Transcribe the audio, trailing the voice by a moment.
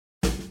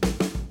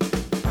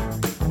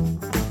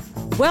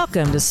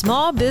Welcome to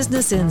Small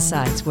Business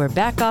Insights, where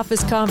back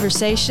office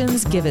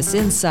conversations give us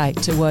insight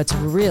to what's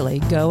really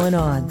going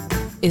on.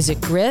 Is it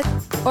grit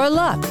or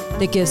luck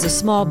that gives a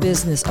small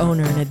business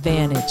owner an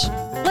advantage?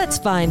 Let's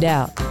find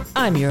out.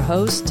 I'm your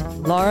host,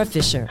 Laura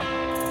Fisher.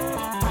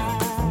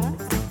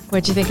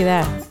 What'd you think of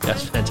that?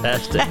 That's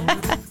fantastic.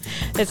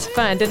 It's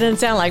fun. Doesn't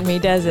sound like me,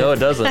 does it? No, it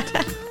doesn't.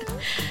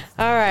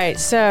 All right,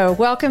 so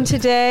welcome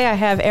today. I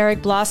have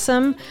Eric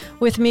Blossom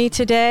with me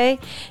today,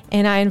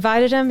 and I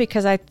invited him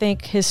because I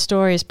think his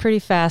story is pretty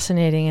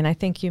fascinating, and I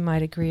think you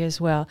might agree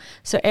as well.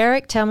 So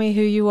Eric, tell me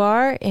who you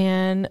are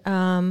and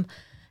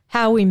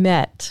how we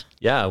met.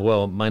 Yeah,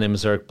 well, my name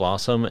is Eric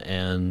Blossom,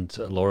 and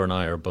Laura and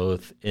I are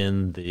both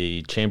in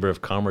the Chamber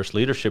of Commerce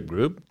Leadership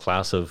Group,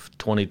 class of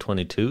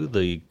 2022,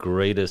 the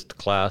greatest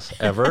class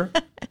ever.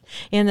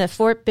 In the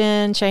Fort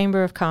Bend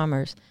Chamber of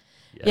Commerce.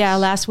 Yes. Yeah,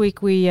 last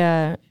week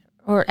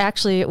or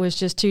actually it was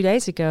just 2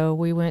 days ago,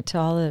 we went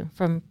to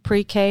from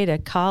pre-K to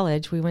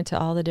college, we went to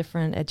all the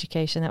different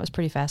education. That was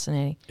pretty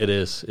fascinating. It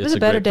is. It was a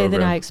better day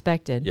than I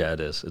expected. Yeah,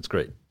 it is. It's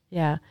great.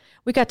 Yeah.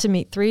 We got to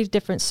meet 3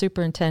 different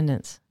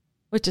superintendents,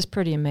 which is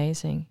pretty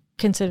amazing,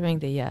 considering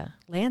the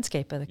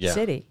landscape of the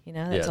city. You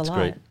know, that's a lot.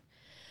 Great.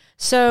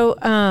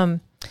 So,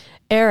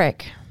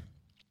 Eric,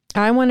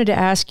 I wanted to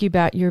ask you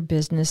about your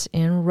business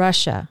in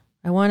Russia.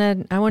 I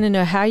want to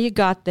know how you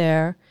got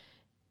there,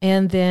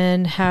 and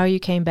then how you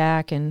came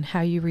back and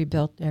how you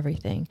rebuilt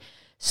everything.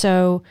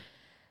 So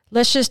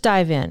let's just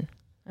dive in,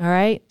 all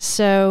right?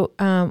 So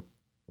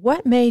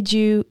what made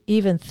you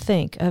even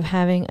think of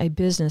having a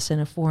business in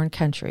a foreign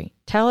country?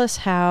 Tell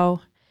us a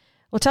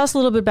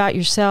little bit about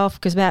yourself,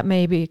 because that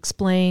maybe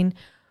explain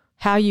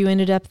how you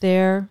ended up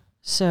there.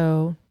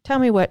 So tell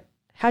me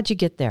how'd you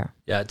get there?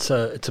 Yeah, it's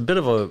a bit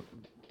of a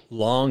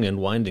long and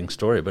winding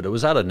story, but it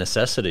was out of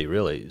necessity,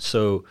 really.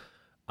 So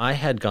I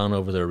had gone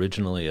over there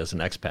originally as an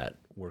expat,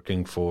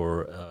 working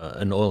for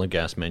an oil and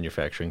gas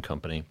manufacturing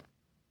company.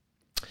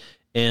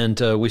 And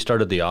we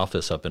started the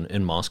office up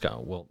in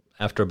Moscow. Well,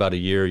 after about a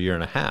year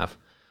and a half,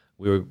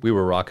 we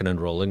were rocking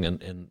and rolling,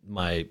 and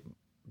my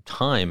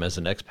time as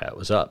an expat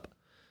was up.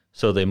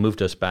 So they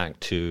moved us back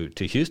to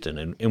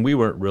Houston, and we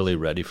weren't really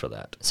ready for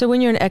that. So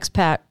when you're an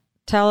expat,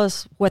 tell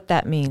us what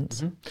that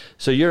means. Mm-hmm.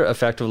 So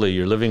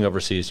you're living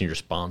overseas and you're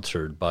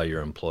sponsored by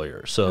your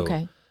employer. So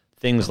okay.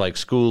 Things like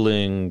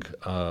schooling,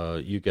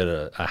 you get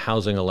a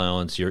housing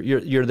allowance.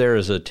 You're there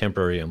as a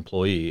temporary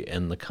employee,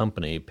 and the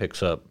company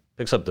picks up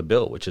the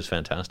bill, which is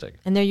fantastic.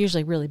 And they're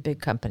usually really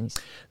big companies.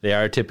 They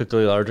are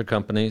typically larger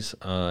companies,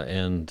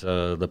 and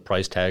the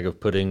price tag of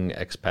putting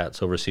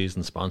expats overseas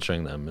and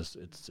sponsoring them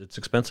it's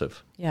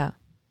expensive. Yeah.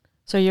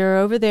 So you're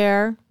over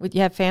there. You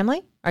have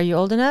family? Are you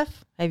old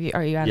enough? Are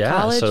you out of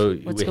college? So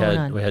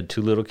we had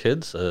 2 little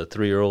kids, a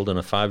 3-year-old and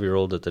a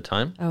 5-year-old at the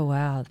time. Oh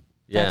wow,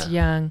 that's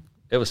young.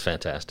 It was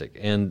fantastic.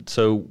 And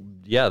so,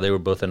 they were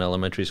both in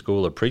elementary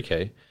school or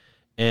pre-K.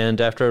 And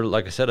after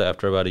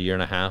about a year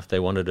and a half, they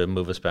wanted to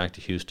move us back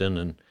to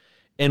Houston.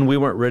 And we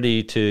weren't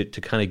ready to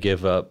kind of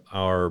give up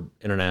our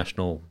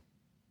international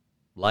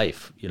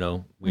life. You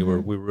know, we were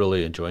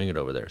really enjoying it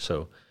over there.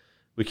 So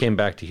we came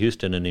back to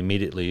Houston and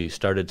immediately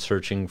started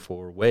searching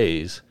for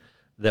ways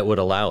that would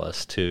allow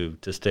us to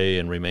stay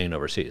and remain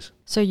overseas.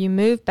 So you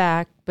moved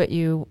back, but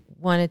you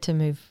wanted to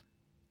move.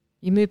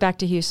 You moved back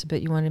to Houston,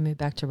 but you wanted to move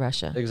back to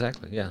Russia.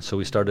 Exactly, yeah. So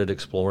we started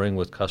exploring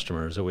with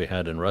customers that we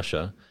had in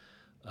Russia,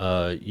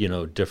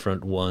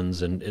 different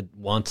ones and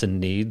wants and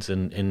needs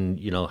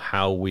and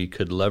how we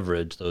could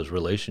leverage those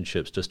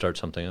relationships to start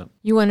something up.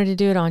 You wanted to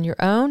do it on your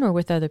own or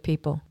with other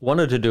people?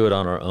 Wanted to do it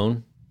on our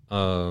own.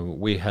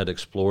 We had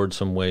explored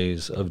some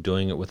ways of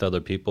doing it with other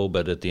people,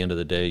 but at the end of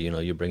the day,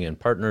 you bring in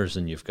partners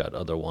and you've got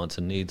other wants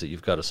and needs that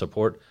you've got to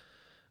support.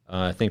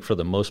 I think for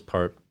the most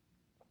part,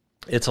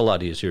 it's a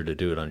lot easier to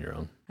do it on your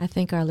own. I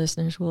think our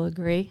listeners will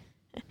agree,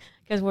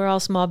 because we're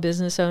all small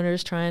business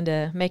owners trying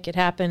to make it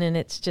happen, and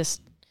it's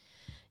just,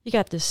 you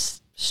got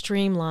this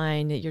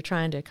streamline that you're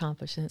trying to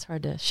accomplish, and it's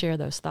hard to share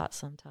those thoughts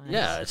sometimes.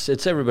 Yeah,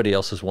 it's everybody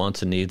else's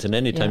wants and needs, and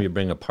anytime you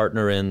bring a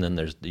partner in,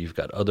 then you've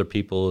got other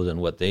people and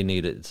what they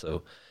needed.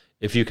 So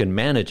if you can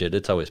manage it,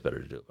 it's always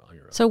better to do it on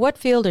your own. So what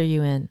field are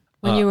you in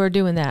when you were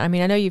doing that? I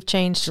mean, I know you've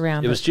changed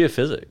around. It was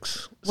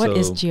geophysics. What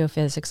is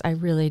geophysics? I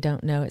really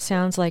don't know. It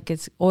sounds like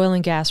it's oil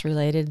and gas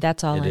related.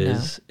 That's all I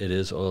know. It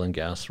is oil and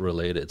gas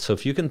related. So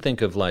if you can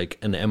think of like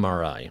an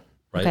MRI,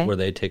 right, okay, where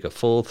they take a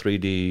full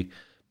 3D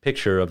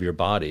picture of your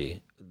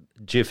body,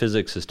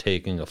 geophysics is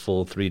taking a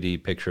full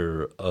 3D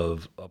picture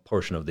of a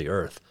portion of the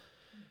Earth.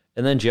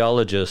 And then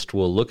geologists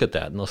will look at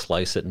that and they'll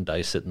slice it and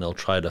dice it and they'll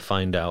try to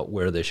find out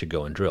where they should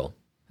go and drill.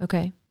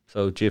 Okay.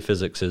 So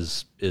geophysics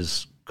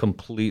is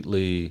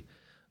completely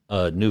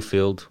a new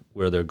field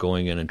where they're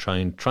going in and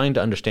trying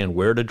to understand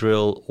where to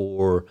drill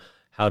or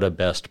how to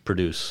best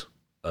produce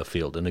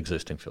an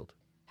existing field.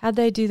 How'd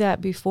they do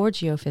that before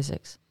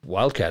geophysics?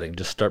 Wildcatting,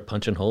 just start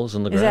punching holes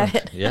in the ground. Is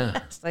that it?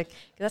 Yeah. It's like,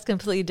 that's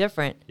completely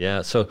different.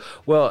 Yeah. So,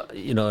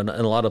 in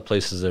a lot of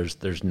places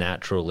there's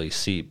naturally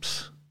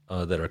seeps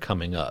that are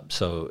coming up.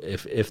 So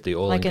if the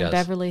oil like and in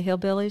gas, Beverly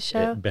Hillbillies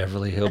show,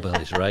 Beverly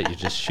Hillbillies, right? You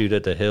just shoot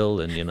at the hill,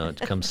 and it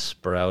comes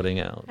sprouting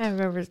out. I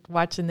remember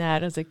watching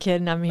that as a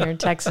kid, and I'm here in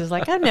Texas,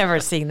 like I've never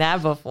seen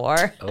that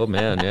before. Oh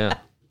man,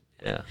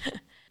 yeah.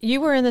 You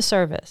were in the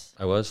service.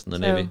 I was in the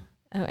Navy.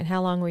 Oh, and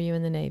how long were you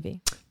in the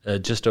Navy?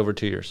 Just over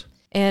 2 years.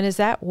 And is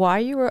that why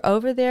you were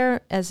over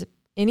there as an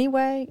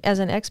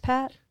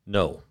expat?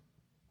 No.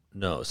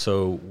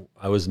 So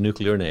I was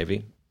nuclear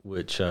Navy,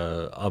 which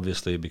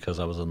obviously because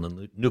I was on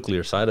the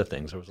nuclear side of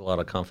things, there was a lot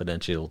of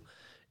confidential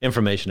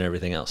information and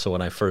everything else. So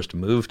when I first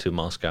moved to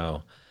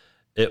Moscow,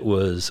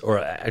 or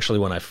actually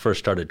when I first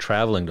started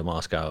traveling to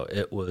Moscow,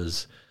 it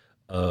was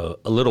a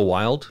little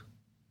wild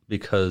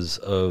because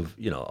of,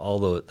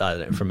 although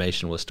that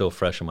information was still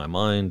fresh in my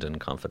mind and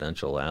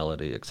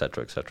confidentiality, et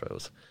cetera, et cetera.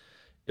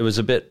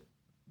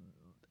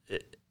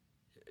 It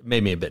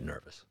made me a bit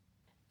nervous.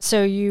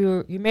 So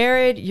you're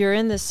married, you're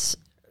in this,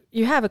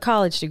 you have a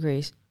college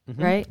degree,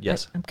 right?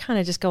 Yes. I'm kind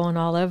of just going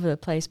all over the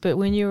place, but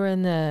when you were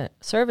in the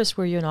service,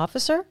 were you an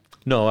officer?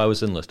 No, I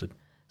was enlisted.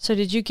 So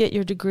did you get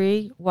your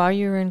degree while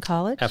you were in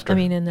college? After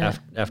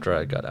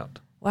I got out.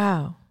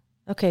 Wow.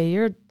 Okay,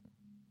 you're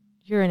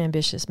an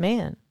ambitious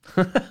man.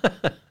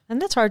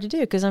 And that's hard to do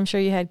because I'm sure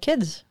you had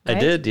kids, right? I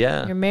did,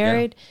 yeah. You're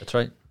married. Yeah, that's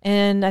right.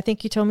 And I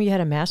think you told me you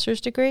had a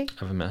master's degree. I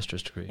have a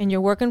master's degree. And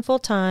you're working full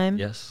time.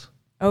 Yes.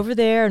 Over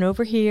there and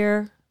over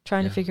here,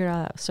 trying to figure it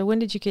out. So when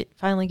did you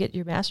finally get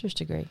your master's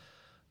degree?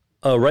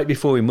 Right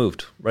before we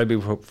moved. Right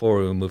before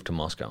we moved to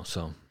Moscow.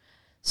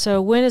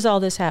 So when is all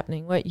this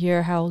happening? What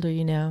year? How old are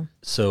you now?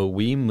 So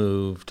we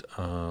moved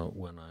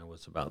when I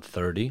was about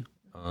 30.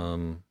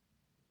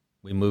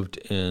 We moved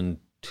in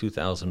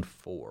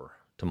 2004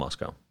 to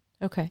Moscow.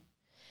 Okay.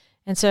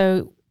 And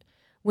so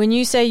when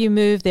you say you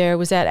moved there,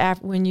 was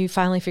that when you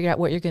finally figured out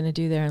what you're going to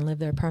do there and live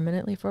there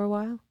permanently for a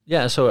while?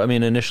 Yeah. So,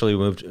 initially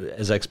we moved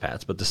as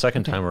expats, but the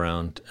second time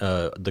around,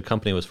 the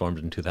company was formed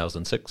in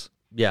 2006.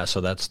 Yeah.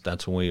 So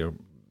that's when we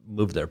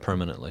moved there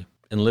permanently.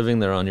 And living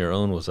there on your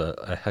own was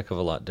a heck of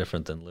a lot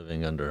different than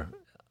living on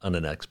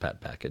an expat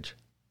package.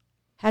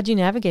 How'd you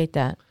navigate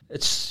that?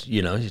 It's,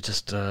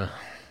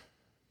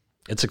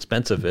 it's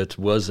expensive. It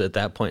was at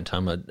that point in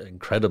time an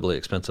incredibly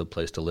expensive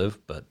place to live,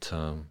 but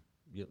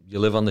you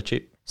live on the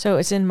cheap. So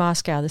it's in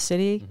Moscow, the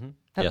city?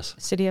 Mm-hmm. Yes.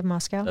 City of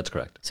Moscow? That's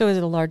correct. So is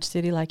it a large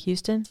city like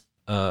Houston?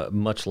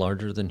 Much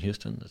larger than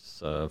Houston.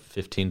 It's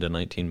 15 to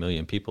 19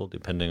 million people,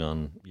 depending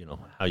on,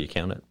 how you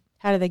count it.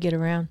 How do they get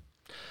around?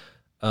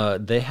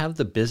 They have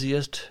the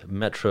busiest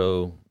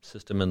metro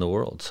system in the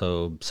world,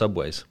 so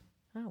subways.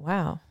 Oh,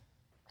 wow.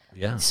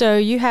 Yeah. So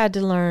you had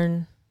to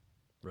learn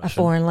Russian. A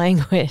foreign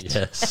language.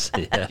 Yes.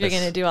 If you're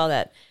going to do all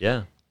that.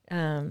 Yeah.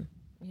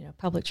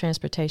 Public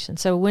transportation.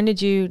 So when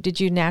did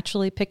you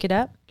naturally pick it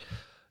up?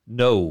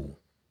 No.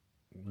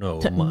 No.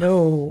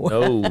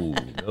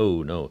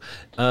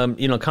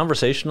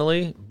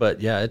 Conversationally,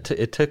 but yeah,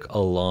 it took a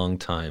long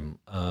time.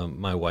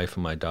 My wife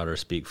and my daughter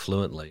speak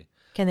fluently.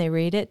 Can they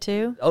read it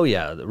too? Oh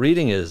yeah, the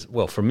reading is,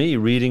 well, for me,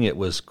 reading it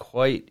was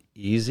quite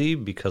easy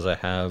because I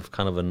have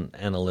kind of an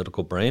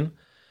analytical brain,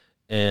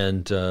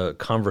 and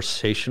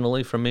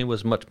conversationally for me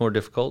was much more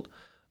difficult.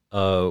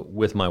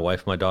 With my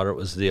wife, my daughter, it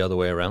was the other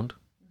way around.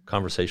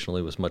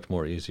 Conversationally was much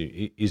more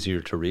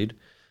easier to read.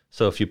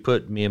 So if you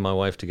put me and my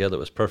wife together, it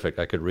was perfect.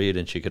 I could read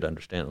and she could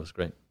understand. It was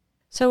great.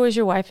 So was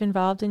your wife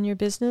involved in your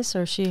business,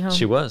 or she home?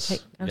 She was.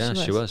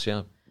 She was.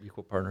 Yeah,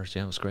 equal partners.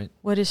 Yeah, it was great.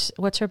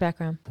 What's her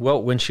background?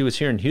 Well, when she was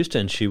here in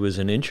Houston, she was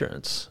in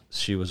insurance.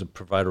 She was a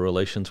provider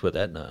relations with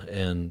Aetna,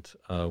 and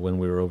when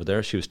we were over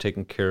there, she was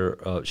taking care.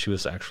 She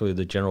was actually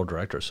the general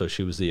director, so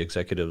she was the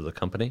executive of the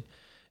company.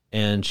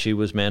 And she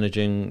was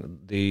managing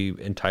the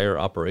entire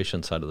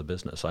operation side of the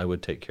business. I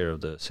would take care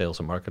of the sales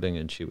and marketing,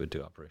 and she would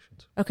do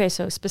operations. Okay,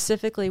 so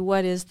specifically,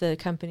 what is the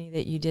company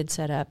that you did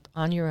set up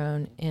on your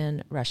own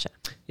in Russia?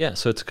 Yeah,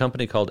 so it's a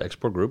company called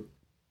Export Group,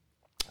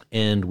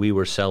 and we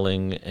were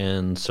selling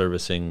and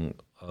servicing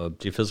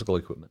geophysical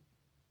equipment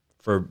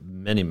for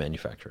many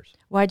manufacturers.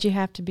 Why'd you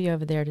have to be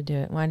over there to do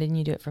it? Why didn't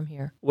you do it from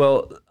here?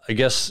 Well, I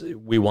guess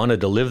we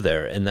wanted to live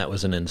there, and that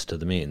was an ends to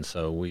the means.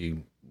 So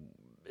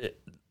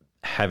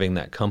having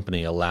that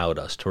company allowed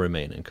us to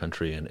remain in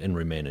country and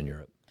remain in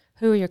Europe.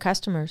 Who are your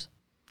customers?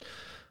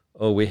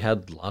 Oh, we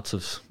had lots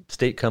of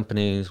state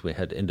companies. We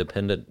had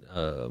independent,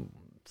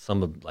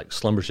 some of like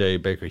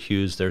Schlumberger, Baker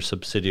Hughes, their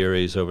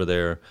subsidiaries over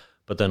there.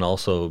 But then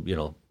also,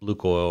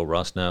 Lukoil,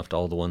 Rosneft,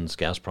 all the ones,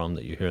 Gazprom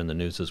that you hear in the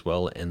news as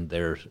well, and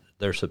their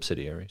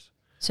subsidiaries.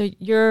 So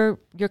your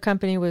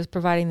company was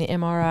providing the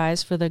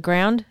MRIs for the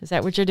ground? Is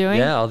that what you're doing?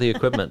 Yeah, all the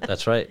equipment.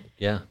 That's right.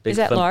 Yeah, is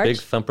that large? Big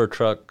thumper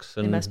trucks.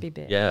 And, it must be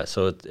big. Yeah,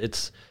 so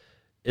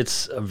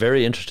it's a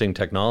very interesting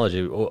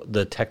technology.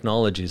 The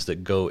technologies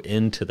that go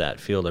into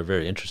that field are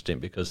very interesting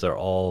because they're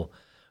all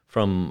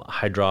from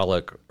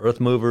hydraulic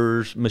earth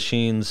movers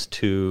machines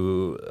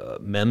to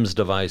MEMS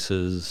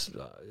devices.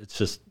 It's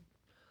just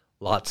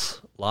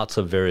lots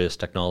of various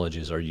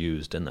technologies are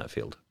used in that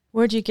field.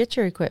 Where'd you get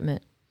your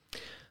equipment?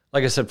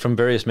 Like I said, from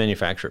various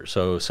manufacturers.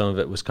 So some of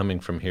it was coming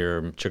from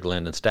here,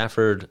 Chicaland and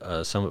Stafford.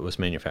 Some of it was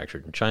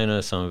manufactured in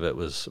China. Some of it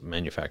was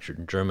manufactured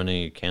in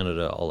Germany,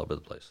 Canada, all over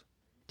the place.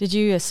 Did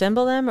you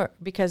assemble them or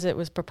because it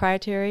was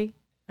proprietary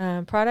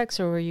products,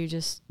 or were you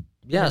just...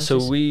 Yeah,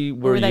 so we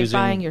were they using...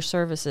 buying your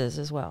services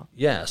as well?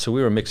 Yeah, so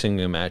we were mixing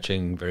and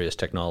matching various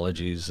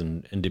technologies,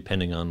 and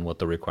depending on what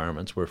the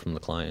requirements were from the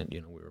client,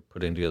 we were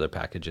putting together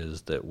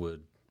packages that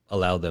would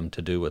allow them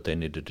to do what they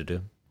needed to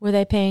do. Were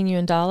they paying you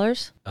in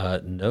dollars?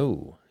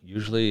 No,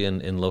 usually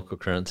in local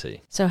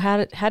currency. So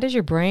how does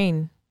your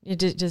brain, do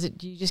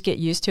you just get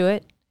used to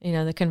it?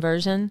 The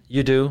conversion?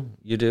 You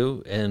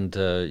do, and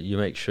you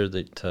make sure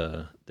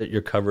that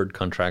you're covered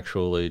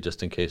contractually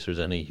just in case there's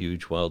any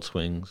huge wild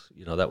swings.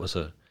 That was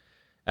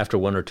after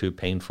one or two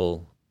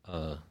painful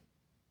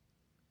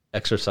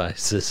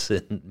exercises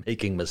in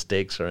making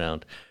mistakes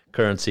around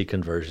currency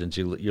conversions,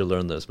 you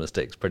learn those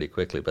mistakes pretty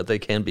quickly, but they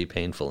can be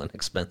painful and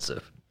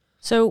expensive.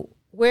 So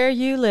where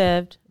you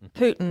lived,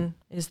 Putin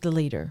is the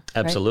leader.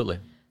 Absolutely.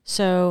 Right?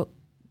 So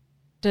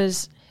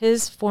does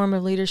his form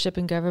of leadership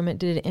in government,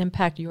 did it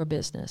impact your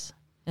business,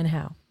 and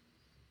how?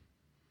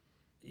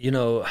 In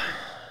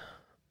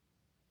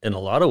a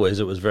lot of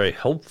ways, it was very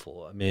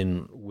helpful. I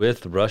mean,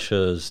 with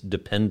Russia's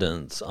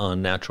dependence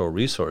on natural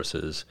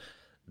resources,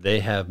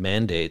 they have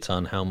mandates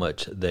on how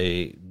much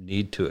they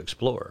need to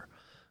explore.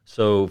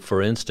 So,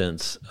 for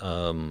instance,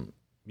 a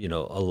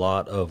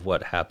lot of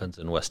what happens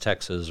in West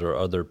Texas or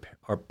other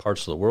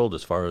parts of the world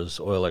as far as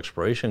oil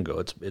exploration go,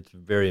 it's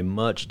very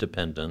much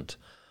dependent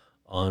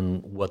on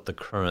what the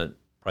current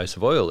price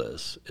of oil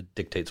is. It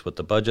dictates what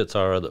the budgets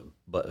are. The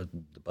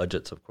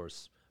budgets, of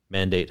course,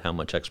 mandate how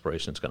much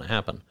exploration is going to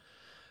happen.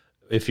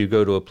 If you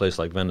go to a place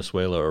like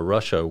Venezuela or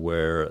Russia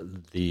where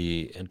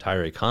the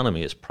entire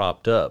economy is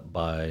propped up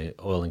by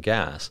oil and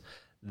gas,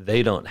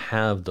 they don't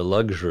have the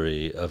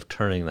luxury of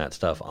turning that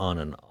stuff on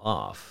and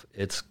off.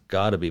 It's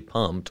got to be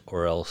pumped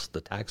or else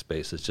the tax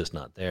base is just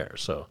not there.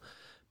 So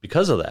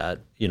because of that,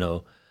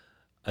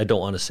 I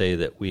don't want to say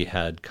that we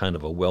had kind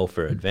of a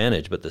welfare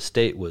advantage, but the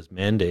state was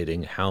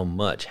mandating how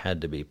much had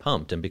to be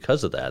pumped. And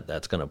because of that,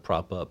 that's going to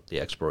prop up the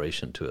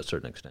exploration to a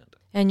certain extent.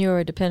 And you're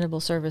a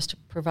dependable service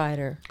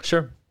provider.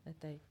 Sure.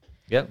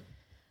 Yep.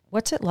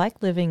 What's it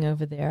like living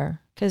over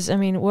there? Because,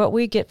 what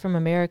we get from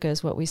America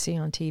is what we see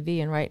on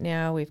TV. And right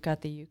now we've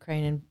got the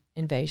Ukraine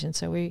invasion.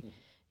 So we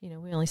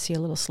only see a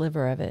little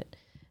sliver of it.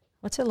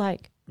 What's it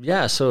like?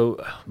 Yeah.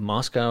 So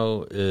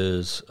Moscow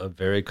is a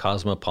very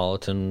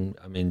cosmopolitan,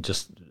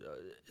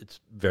 it's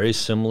very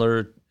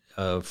similar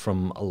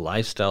from a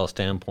lifestyle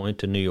standpoint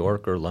to New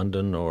York or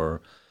London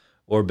or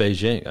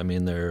Beijing.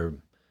 They're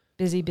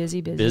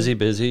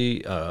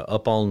busy,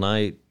 up all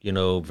night,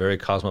 very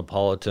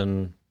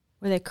cosmopolitan.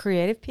 Were they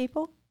creative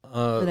people?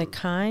 Were they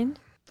kind?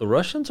 The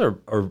Russians are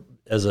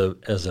as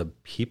a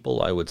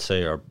people, I would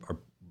say, are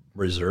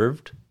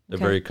reserved. They're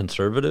very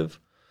conservative.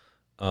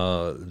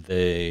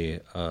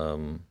 It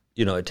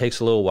takes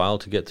a little while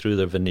to get through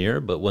their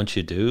veneer, but once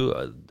you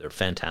do, they're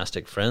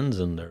fantastic friends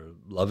and they're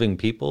loving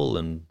people,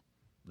 and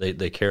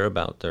they care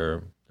about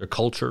their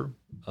culture.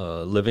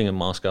 Living in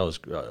Moscow is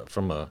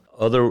from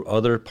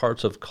other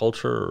parts of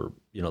culture.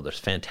 There's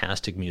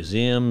fantastic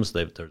museums.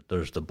 There's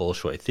the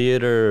Bolshoi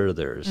Theater.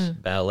 There's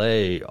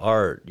ballet,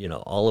 art.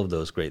 All of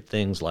those great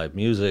things. Live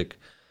music.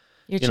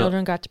 Your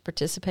children got to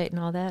participate in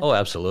all that? Oh,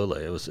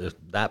 absolutely.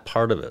 That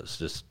part of it was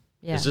just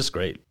it's just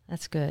great.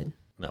 That's good.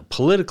 Now,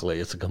 politically,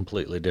 it's a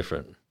completely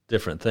different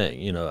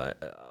thing.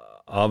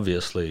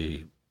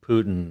 Obviously,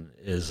 Putin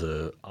is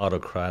an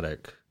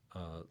autocratic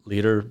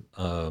leader.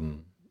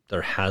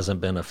 There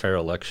hasn't been a fair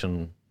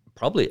election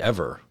probably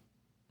ever,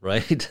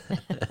 right?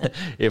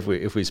 if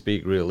we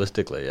speak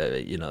realistically,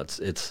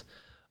 it's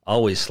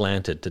always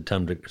slanted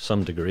to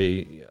some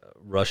degree.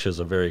 Russia's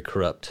a very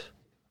corrupt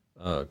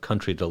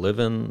country to live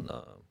in.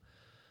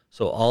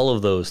 So all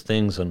of those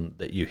things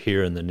that you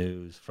hear in the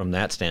news from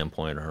that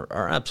standpoint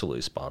are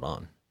absolutely spot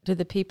on. Do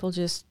the people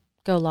just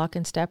go lock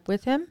and step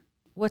with him?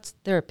 What's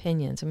their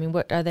opinions?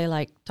 What are they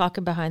like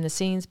talking behind the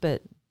scenes,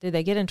 but do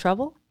they get in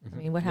trouble?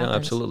 What happens? Yeah,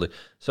 absolutely.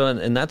 So,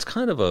 and that's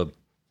kind of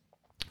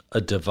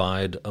a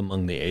divide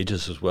among the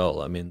ages as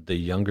well. The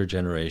younger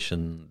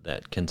generation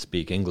that can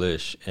speak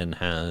English and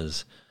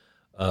has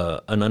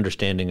an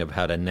understanding of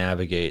how to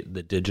navigate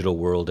the digital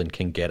world and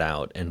can get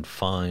out and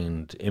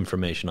find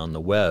information on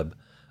the web,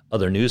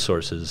 other news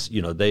sources,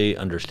 they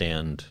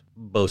understand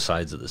both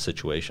sides of the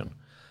situation.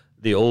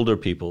 The older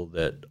people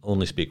that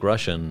only speak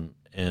Russian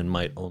and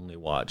might only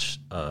watch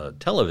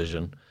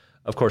television,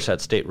 of course,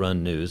 that's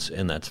state-run news,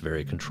 and that's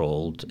very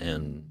controlled,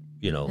 and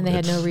And they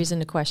had no reason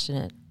to question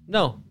it.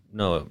 No,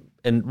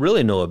 and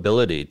really no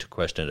ability to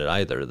question it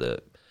either.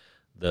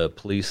 The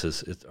police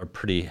are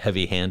pretty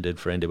heavy-handed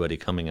for anybody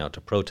coming out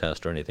to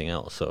protest or anything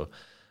else. So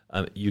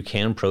you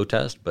can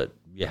protest, but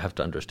you have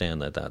to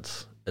understand that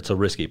it's a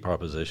risky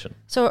proposition.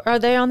 So are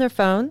they on their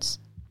phones?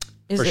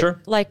 For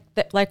sure. Like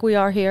we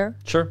are here?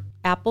 Sure.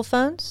 Apple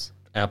phones?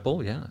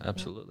 Apple, yeah,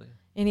 absolutely.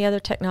 Any other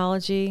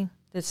technology?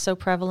 that's so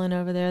prevalent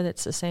over there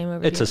that's the same over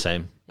here? It's the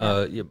same.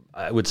 Yeah.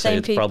 I would say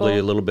it's probably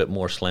a little bit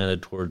more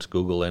slanted towards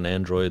Google and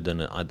Android than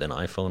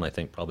iPhone. I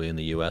think probably in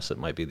the U.S. it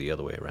might be the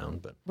other way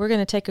around. But we're going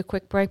to take a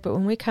quick break, but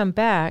when we come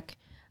back,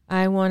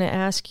 I want to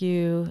ask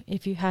you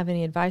if you have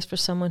any advice for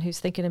someone who's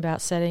thinking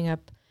about setting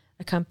up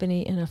a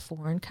company in a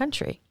foreign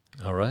country.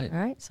 All right. All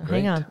right, so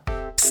Great. hang on.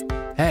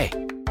 Hey,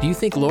 do you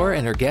think Laura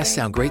and her guests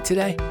sound great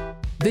today?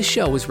 This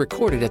show was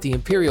recorded at the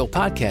Imperial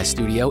Podcast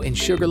Studio in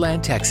Sugar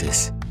Land,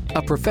 Texas,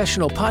 a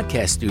professional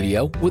podcast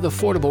studio with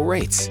affordable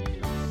rates.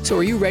 So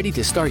are you ready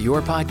to start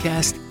your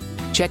podcast?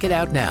 Check it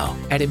out now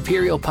at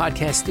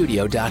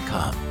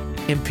imperialpodcaststudio.com.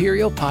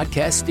 Imperial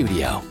Podcast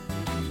Studio.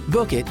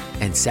 Book it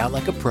and sound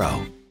like a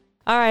pro.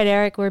 All right,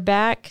 Eric, we're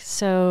back.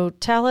 So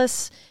tell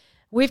us,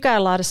 we've got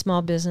a lot of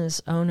small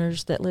business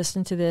owners that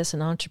listen to this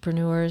and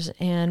entrepreneurs,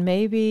 and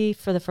maybe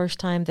for the first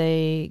time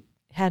they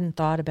hadn't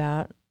thought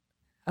about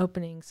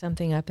opening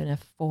something up in a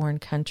foreign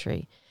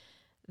country.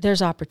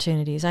 There's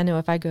opportunities. I know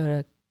if I go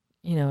to,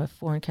 a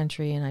foreign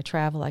country and I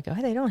travel, I go,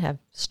 hey, they don't have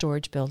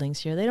storage buildings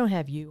here. They don't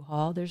have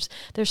U-Haul. There's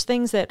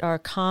things that are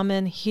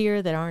common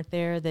here that aren't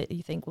there that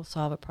you think will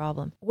solve a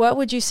problem. What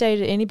would you say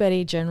to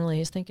anybody generally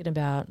who's thinking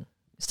about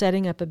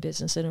setting up a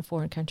business in a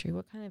foreign country?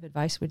 What kind of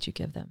advice would you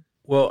give them?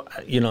 Well,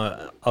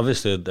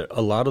 obviously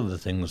a lot of the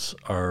things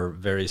are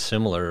very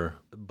similar,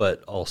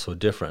 but also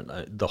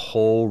different. The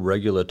whole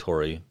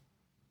regulatory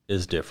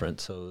is different.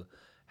 So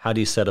how do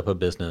you set up a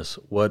business?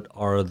 What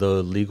are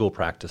the legal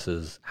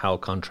practices? How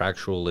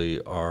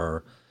contractually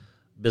are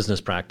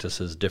business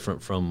practices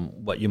different from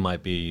what you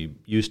might be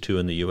used to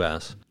in the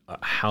U.S.?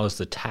 How is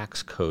the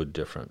tax code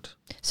different?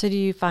 So do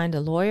you find a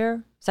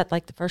lawyer? Is that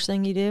like the first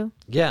thing you do?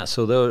 Yeah,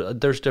 so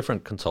there's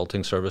different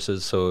consulting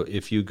services. So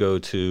if you go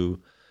to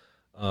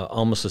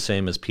almost the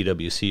same as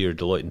PwC or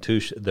Deloitte &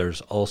 Touche,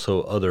 there's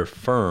also other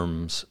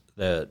firms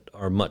that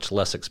are much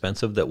less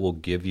expensive that will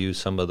give you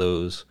some of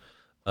those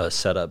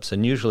setups.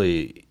 And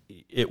usually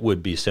it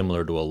would be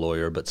similar to a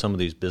lawyer, but some of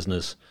these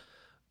business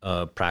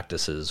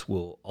practices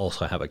will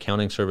also have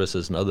accounting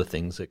services and other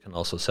things that can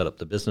also set up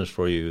the business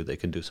for you. They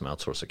can do some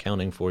outsource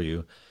accounting for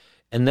you.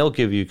 And they'll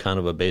give you kind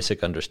of a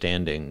basic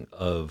understanding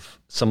of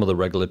some of the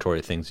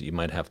regulatory things that you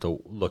might have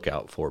to look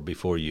out for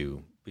before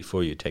you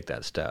take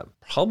that step.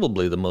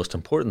 Probably the most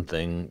important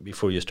thing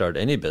before you start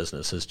any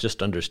business is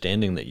just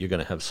understanding that you're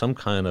going to have some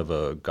kind of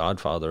a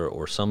godfather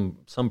or some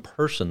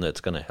person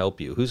that's going to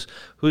help you. Who's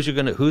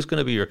going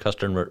to be your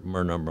customer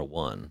number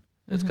one?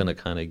 That's going to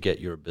kind of get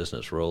your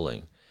business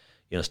rolling.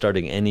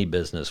 Starting any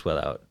business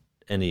without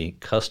any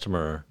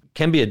customer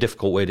can be a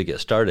difficult way to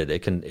get started. It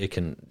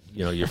can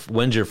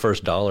when's your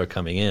first dollar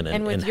coming in?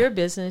 And with your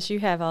business, you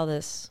have all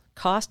this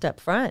cost up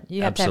front.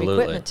 You have to have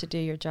equipment to do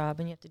your job,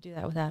 and you have to do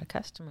that without a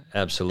customer.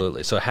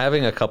 Absolutely. So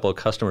having a couple of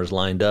customers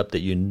lined up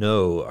that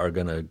are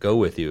going to go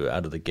with you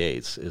out of the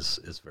gates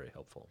is very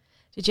helpful.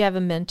 Did you have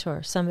a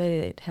mentor, somebody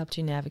that helped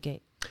you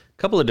navigate? A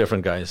couple of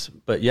different guys,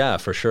 but yeah,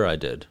 for sure I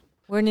did.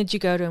 Where did you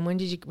go to, and when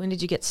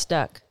did you get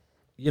stuck?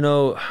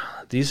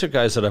 These are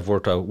guys that I've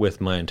worked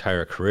with my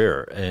entire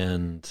career,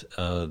 and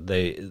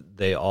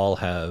they all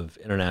have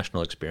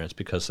international experience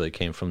because they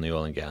came from the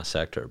oil and gas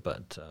sector.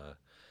 But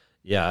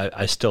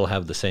I still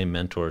have the same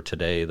mentor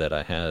today that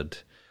I had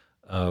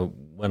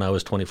when I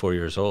was 24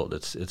 years old.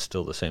 It's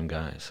still the same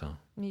guy. So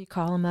you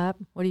call him up.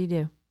 What do you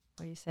do?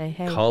 What do you say?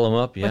 Hey, call him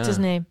up. Yeah. What's his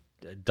name?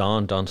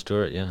 Don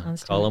Stewart. Yeah. Don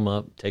Stewart. Call him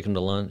up. Take him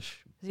to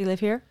lunch. Does he live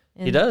here?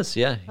 He does.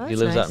 Yeah. Oh, he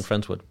lives nice. out in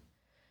Friendswood.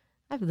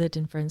 I've lived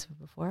in Friendswood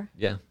before.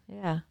 Yeah.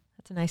 Yeah.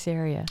 That's a nice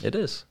area. It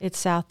is. It's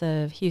south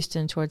of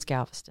Houston towards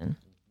Galveston.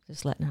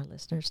 Just letting our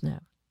listeners know.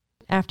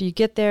 After you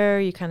get there,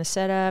 you kind of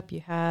set up.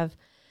 You have,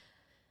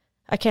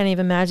 I can't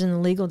even imagine the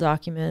legal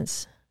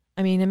documents.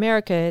 I mean,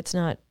 America, it's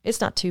not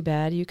too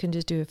bad. You can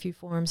just do a few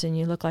forms and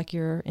you look like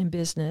you're in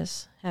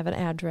business, have an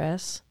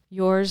address.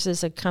 Yours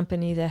is a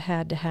company that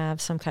had to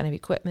have some kind of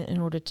equipment in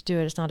order to do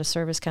it. It's not a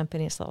service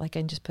company. It's not like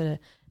I can just put a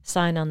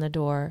sign on the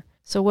door.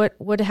 So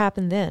what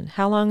happened then?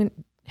 How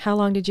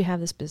long did you have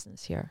this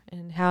business here,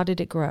 and how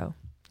did it grow?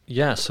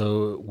 Yeah,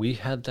 so we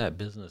had that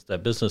business.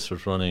 That business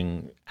was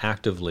running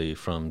actively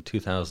from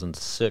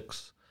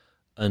 2006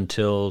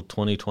 until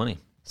 2020.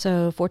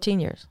 So 14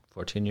 years.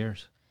 14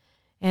 years.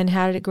 And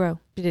how did it grow?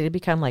 Did it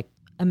become like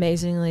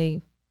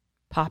amazingly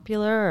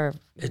popular? Or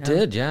it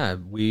did, yeah.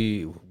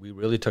 We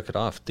really took it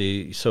off.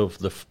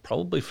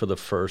 Probably for the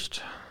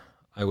first,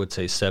 I would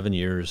say 7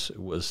 years,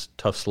 it was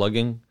tough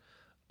slugging.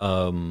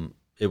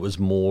 It was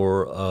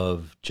more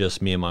of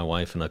just me and my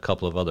wife and a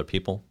couple of other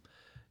people.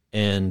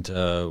 And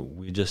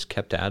we just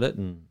kept at it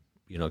and,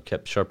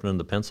 kept sharpening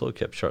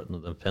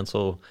the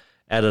pencil,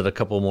 added a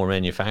couple more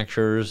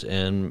manufacturers,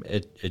 and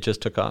it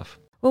just took off.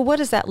 Well, what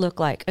does that look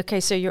like? Okay,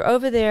 so you're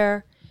over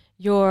there,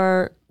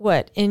 you're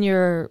in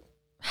your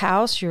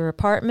house, your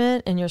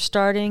apartment, and you're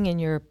starting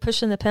and you're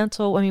pushing the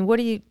pencil. I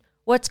mean,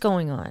 what's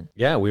going on?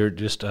 Yeah, we were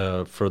just,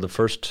 for the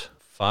first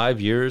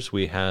 5 years,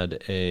 we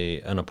had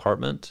an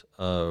apartment,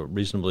 a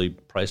reasonably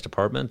priced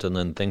apartment, and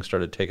then things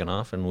started taking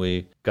off, and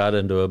we got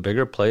into a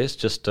bigger place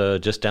just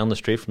down the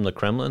street from the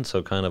Kremlin,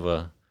 so kind of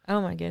a Oh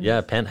my goodness.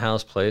 Yeah,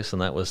 penthouse place,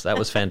 and that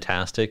was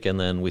fantastic. And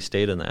then we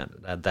stayed in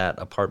that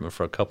apartment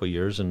for a couple of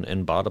years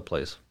and bought a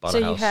place, a house. So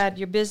you had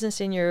your business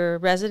in your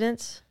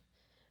residence,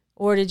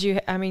 or did you?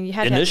 I mean, you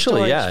had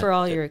initially, to have storage for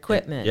all your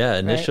equipment. Yeah,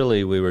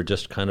 initially we were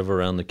just kind of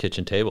around the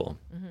kitchen table,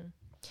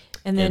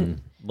 and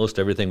then most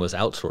everything was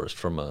outsourced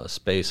from a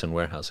space and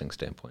warehousing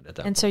standpoint at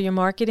that point. And so your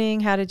marketing,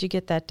 how did you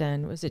get that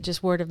done? Was it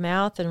just word of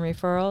mouth and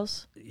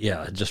referrals?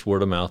 Yeah, just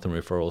word of mouth and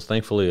referrals.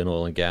 Thankfully, in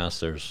oil and gas,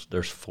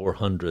 there's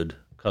 400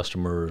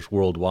 customers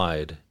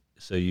worldwide,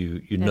 so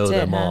you know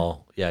them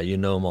all. Yeah, you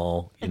know them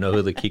all. You know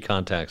who the key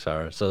contacts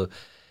are. So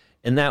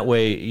in that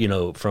way,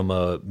 from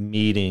a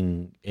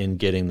meeting and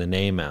getting the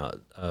name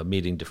out,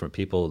 meeting different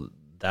people,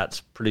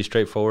 that's pretty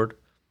straightforward.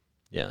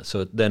 Yeah,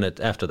 so then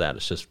after that,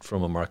 it's just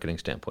from a marketing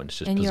standpoint, it's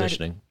just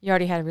positioning. You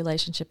already had a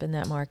relationship in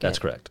that market. That's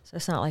correct. So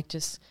it's not like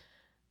just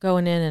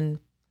going in and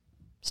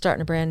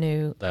starting a brand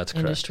new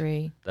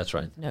industry. Correct. That's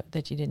right.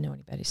 That you didn't know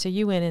anybody. So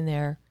you went in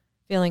there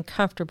feeling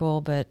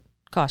comfortable but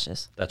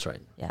cautious. That's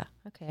right. Yeah,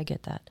 okay, I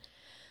get that.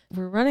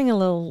 We're running a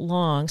little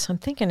long, so I'm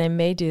thinking I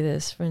may do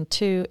this in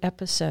 2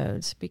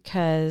 episodes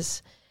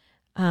because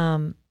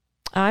there's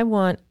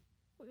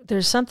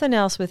something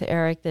else with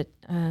Eric that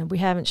we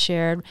haven't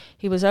shared.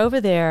 He was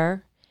over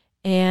there,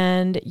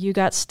 and you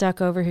got stuck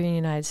over here in the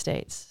United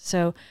States.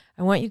 So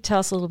I want you to tell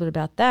us a little bit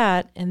about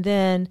that. And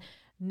then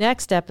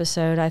next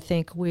episode, I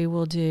think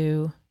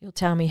you'll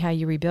tell me how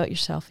you rebuilt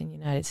yourself in the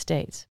United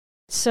States.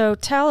 So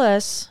tell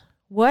us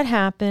what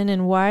happened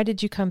and why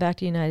did you come back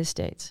to the United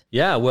States?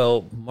 Yeah,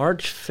 well,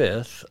 March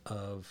 5th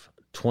of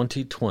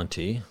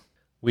 2020,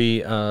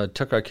 we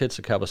took our kids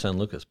to Cabo San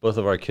Lucas. Both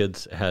of our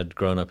kids had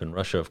grown up in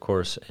Russia, of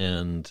course,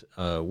 and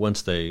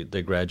once they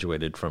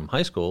graduated from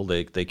high school,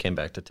 they came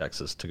back to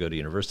Texas to go to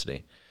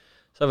university.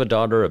 So I have a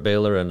daughter at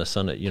Baylor and a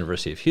son at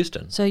University of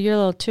Houston. So your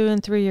little 2-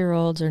 and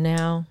 3-year-olds are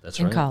now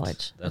in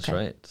college. That's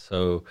right.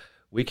 So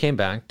we came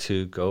back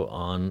to go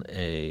on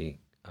a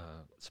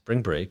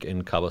spring break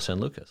in Cabo San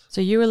Lucas. So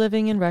you were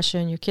living in Russia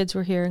and your kids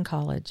were here in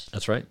college.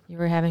 That's right. You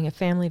were having a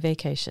family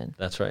vacation.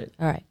 That's right.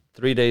 All right.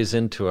 3 days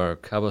into our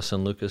Cabo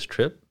San Lucas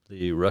trip,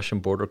 the Russian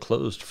border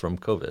closed from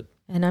COVID.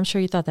 And I'm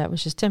sure you thought that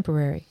was just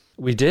temporary.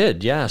 We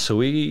did, yeah. So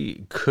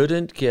we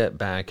couldn't get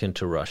back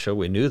into Russia.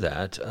 We knew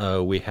that.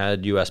 We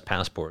had U.S.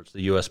 passports.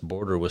 The U.S.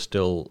 border was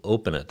still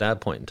open at that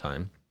point in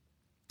time.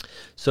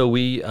 So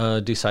we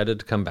decided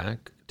to come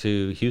back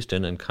to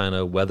Houston and kind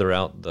of weather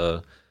out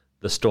the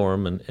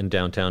storm in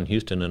downtown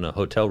Houston in a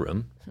hotel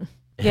room.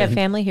 You have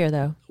family here,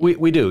 though?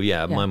 We do,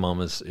 yeah. My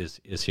mom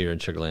is here in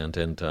Sugar Land,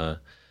 and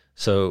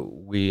so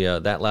we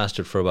that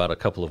lasted for about a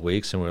couple of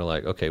weeks, and we were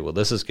like, okay, well,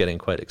 this is getting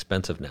quite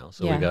expensive now.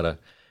 So we got a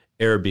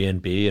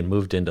Airbnb and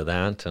moved into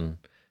that, and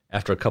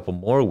after a couple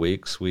more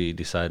weeks, we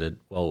decided,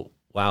 well,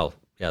 wow,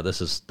 yeah,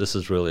 this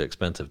is really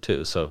expensive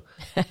too. So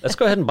let's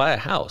go ahead and buy a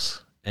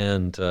house.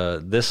 And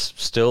this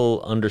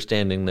still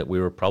understanding that we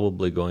were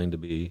probably going to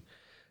be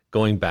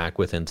going back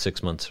within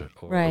 6 months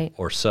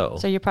or so.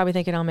 So you're probably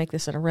thinking, I'll make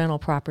this at a rental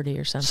property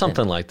or something.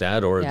 Something like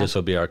that, or this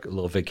will be our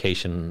little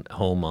vacation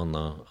home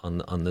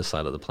on this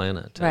side of the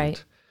planet.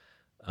 Right.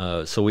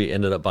 And, so we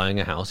ended up buying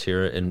a house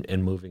here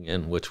and moving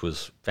in, which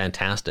was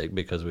fantastic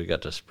because we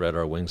got to spread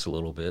our wings a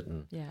little bit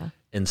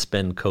and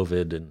spend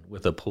COVID and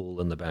with a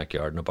pool in the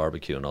backyard and a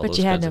barbecue and all those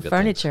kinds of good things. But you had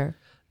no furniture.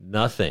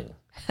 Nothing.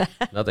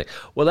 Nothing.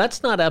 Well,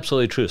 that's not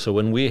absolutely true. So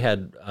when we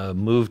had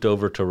moved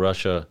over to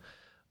Russia,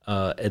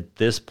 at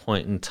this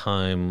point in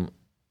time,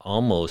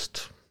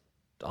 almost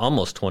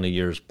 20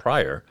 years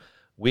prior,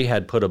 we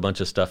had put a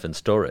bunch of stuff in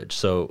storage.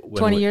 So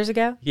 20 years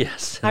ago?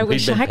 Yes. I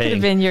wish I could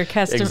have been your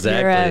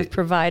customer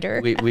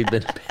provider. We've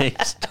been paying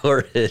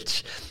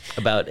storage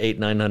about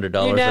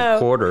 $800-900 a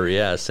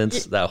quarter,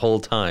 since that whole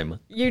time.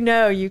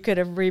 You could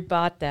have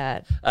rebought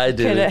that. I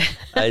do.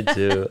 I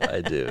do.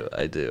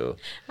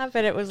 I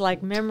bet it was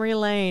like memory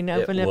lane,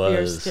 open up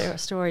your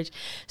storage.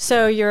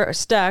 So you're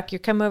stuck. You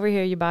come over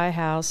here, you buy a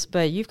house,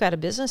 but you've got a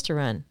business to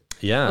run.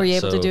 Yeah. Were you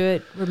able to do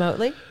it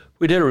remotely?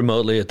 We did it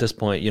remotely. At this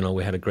point,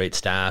 we had a great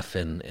staff,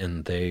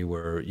 and they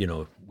were,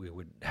 we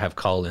would have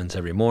call-ins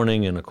every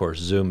morning, and of course,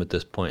 Zoom at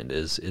this point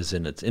is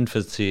in its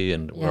infancy,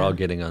 and we're all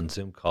getting on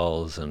Zoom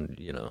calls, and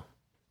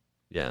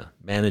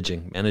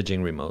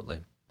managing remotely.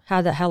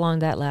 How long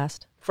did that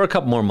last? For a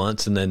couple more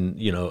months, and then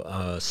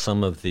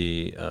some of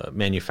the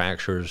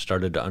manufacturers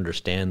started to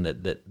understand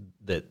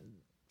that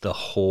the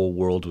whole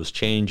world was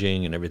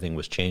changing and everything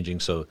was changing,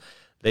 so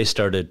they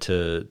started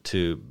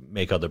to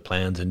make other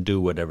plans and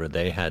do whatever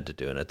they had to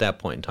do. And at that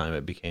point in time,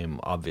 it became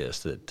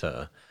obvious that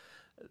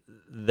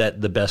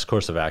the best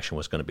course of action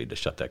was going to be to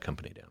shut that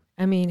company down.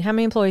 I mean, how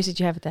many employees did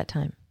you have at that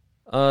time?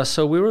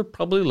 So we were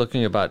probably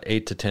looking about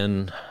 8 to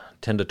 10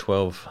 to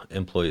 12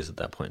 employees at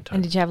that point in time.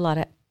 And did you have a lot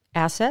of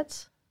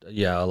assets?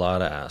 Yeah, a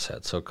lot of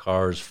assets. So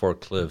cars,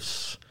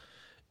 forklifts,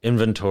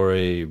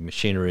 inventory,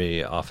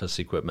 machinery, office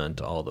equipment,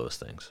 all those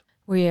things.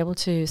 Were you able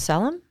to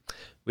sell them?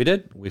 We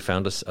did. We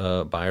found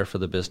a buyer for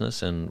the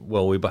business, and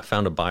we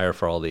found a buyer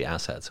for all the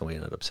assets, and we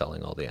ended up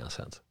selling all the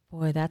assets.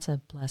 Boy, that's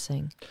a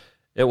blessing.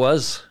 It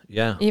was,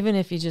 yeah. Even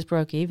if you just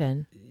broke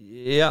even.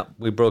 Yeah,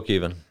 we broke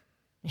even.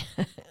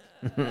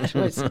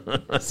 was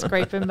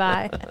scraping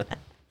by.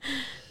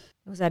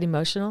 Was that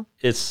emotional?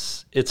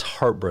 It's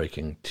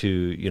heartbreaking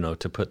to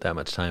put that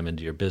much time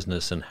into your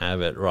business and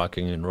have it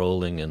rocking and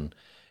rolling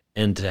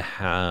and to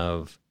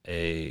have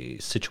a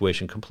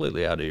situation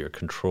completely out of your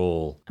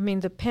control. I mean,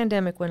 the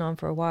pandemic went on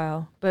for a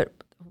while, but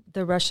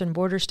the Russian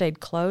border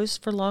stayed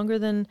closed for longer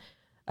than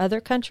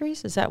other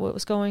countries? Is that what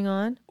was going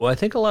on? Well, I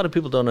think a lot of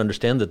people don't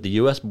understand that the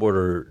U.S.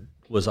 border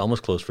was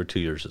almost closed for 2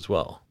 years as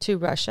well. To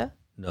Russia?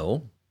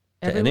 No,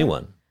 Everywhere? to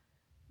anyone.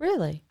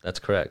 Really? That's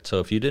correct. So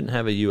if you didn't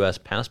have a U.S.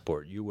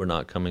 passport, you were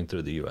not coming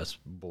through the U.S.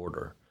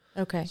 border.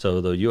 Okay. So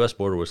the U.S.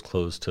 border was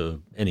closed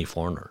to any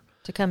foreigner.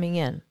 To coming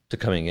in? To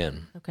coming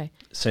in. Okay.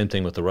 Same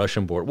thing with the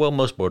Russian border. Well,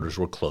 most borders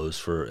were closed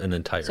for an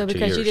entire 2 years. So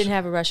because you didn't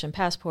have a Russian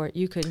passport,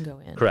 you couldn't go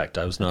in? Correct.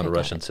 I was not a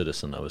Russian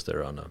citizen. I was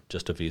there on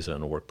just a visa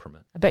and a work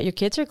permit. I bet your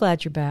kids are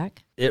glad you're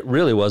back. It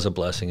really was a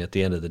blessing at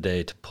the end of the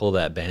day to pull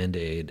that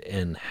Band-Aid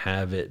and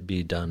have it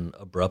be done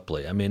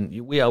abruptly. I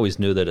mean, we always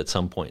knew that at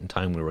some point in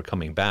time we were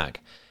coming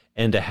back.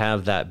 And to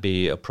have that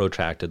be a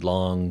protracted,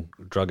 long,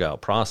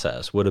 drug-out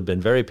process would have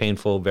been very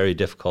painful, very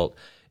difficult,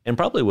 and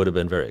probably would have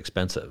been very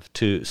expensive.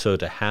 So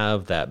to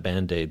have that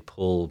Band-Aid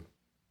pulled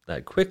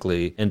that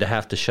quickly and to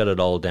have to shut it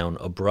all down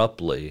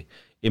abruptly,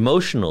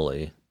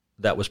 emotionally,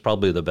 that was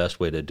probably the best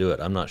way to do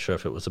it. I'm not sure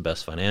if it was the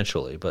best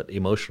financially, but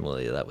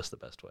emotionally, that was the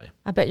best way.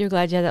 I bet you're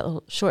glad you had that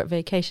little short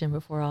vacation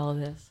before all of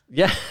this.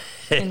 Yeah,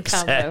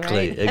 exactly. Combo,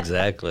 right?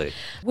 Exactly.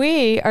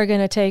 We are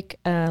going to take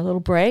a little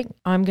break.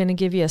 I'm going to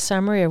give you a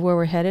summary of where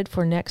we're headed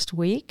for next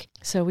week.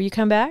 So will you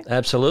come back?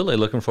 Absolutely.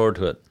 Looking forward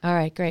to it. All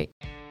right, great.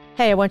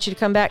 Hey, I want you to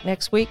come back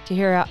next week to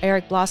hear how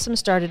Eric Blossom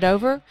started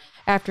over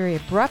after he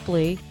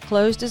abruptly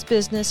closed his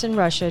business in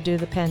Russia due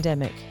to the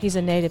pandemic. He's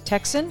a native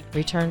Texan,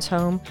 returns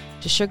home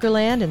to Sugar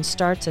Land, and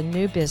starts a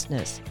new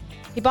business.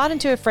 He bought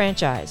into a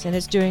franchise and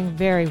is doing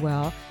very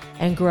well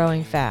and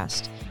growing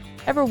fast.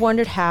 Ever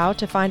wondered how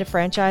to find a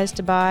franchise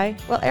to buy?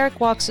 Well, Eric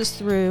walks us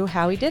through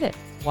how he did it,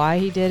 why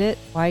he did it,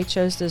 why he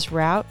chose this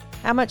route,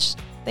 how much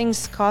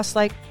things cost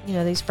like,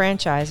 these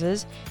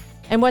franchises,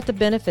 and what the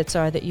benefits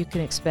are that you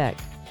can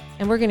expect.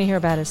 And we're going to hear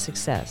about his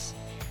success.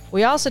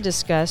 We also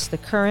discuss the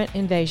current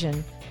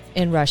invasion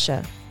in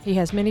Russia. He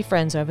has many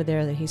friends over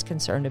there that he's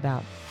concerned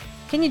about.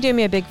 Can you do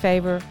me a big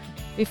favor?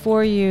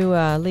 Before you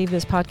leave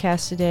this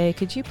podcast today,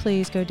 could you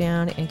please go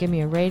down and give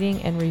me a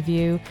rating and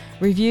review?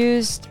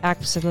 Reviews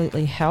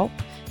absolutely help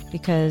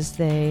because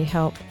they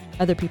help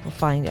other people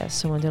find us.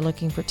 So when they're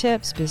looking for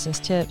tips,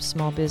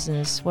 small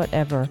business,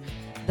 whatever,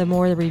 the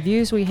more the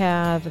reviews we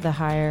have, the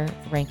higher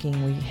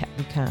ranking we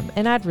become.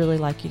 And I'd really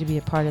like you to be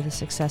a part of the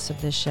success of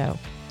this show.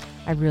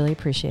 I really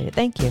appreciate it.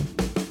 Thank you.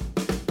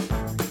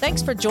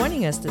 Thanks for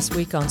joining us this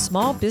week on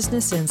Small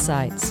Business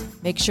Insights.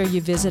 Make sure you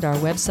visit our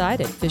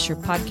website at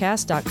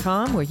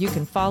fisherpodcast.com where you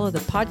can follow the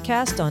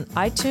podcast on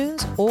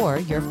iTunes or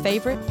your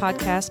favorite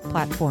podcast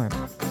platform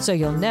so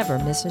you'll never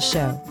miss a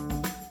show.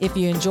 If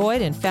you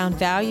enjoyed and found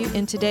value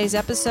in today's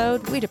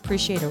episode, we'd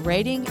appreciate a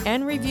rating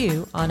and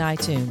review on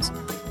iTunes.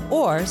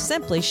 Or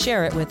simply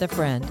share it with a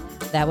friend.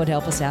 That would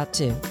help us out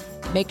too.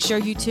 Make sure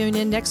you tune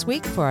in next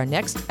week for our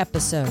next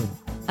episode.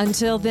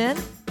 Until then,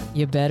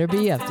 you better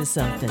be up to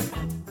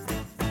something.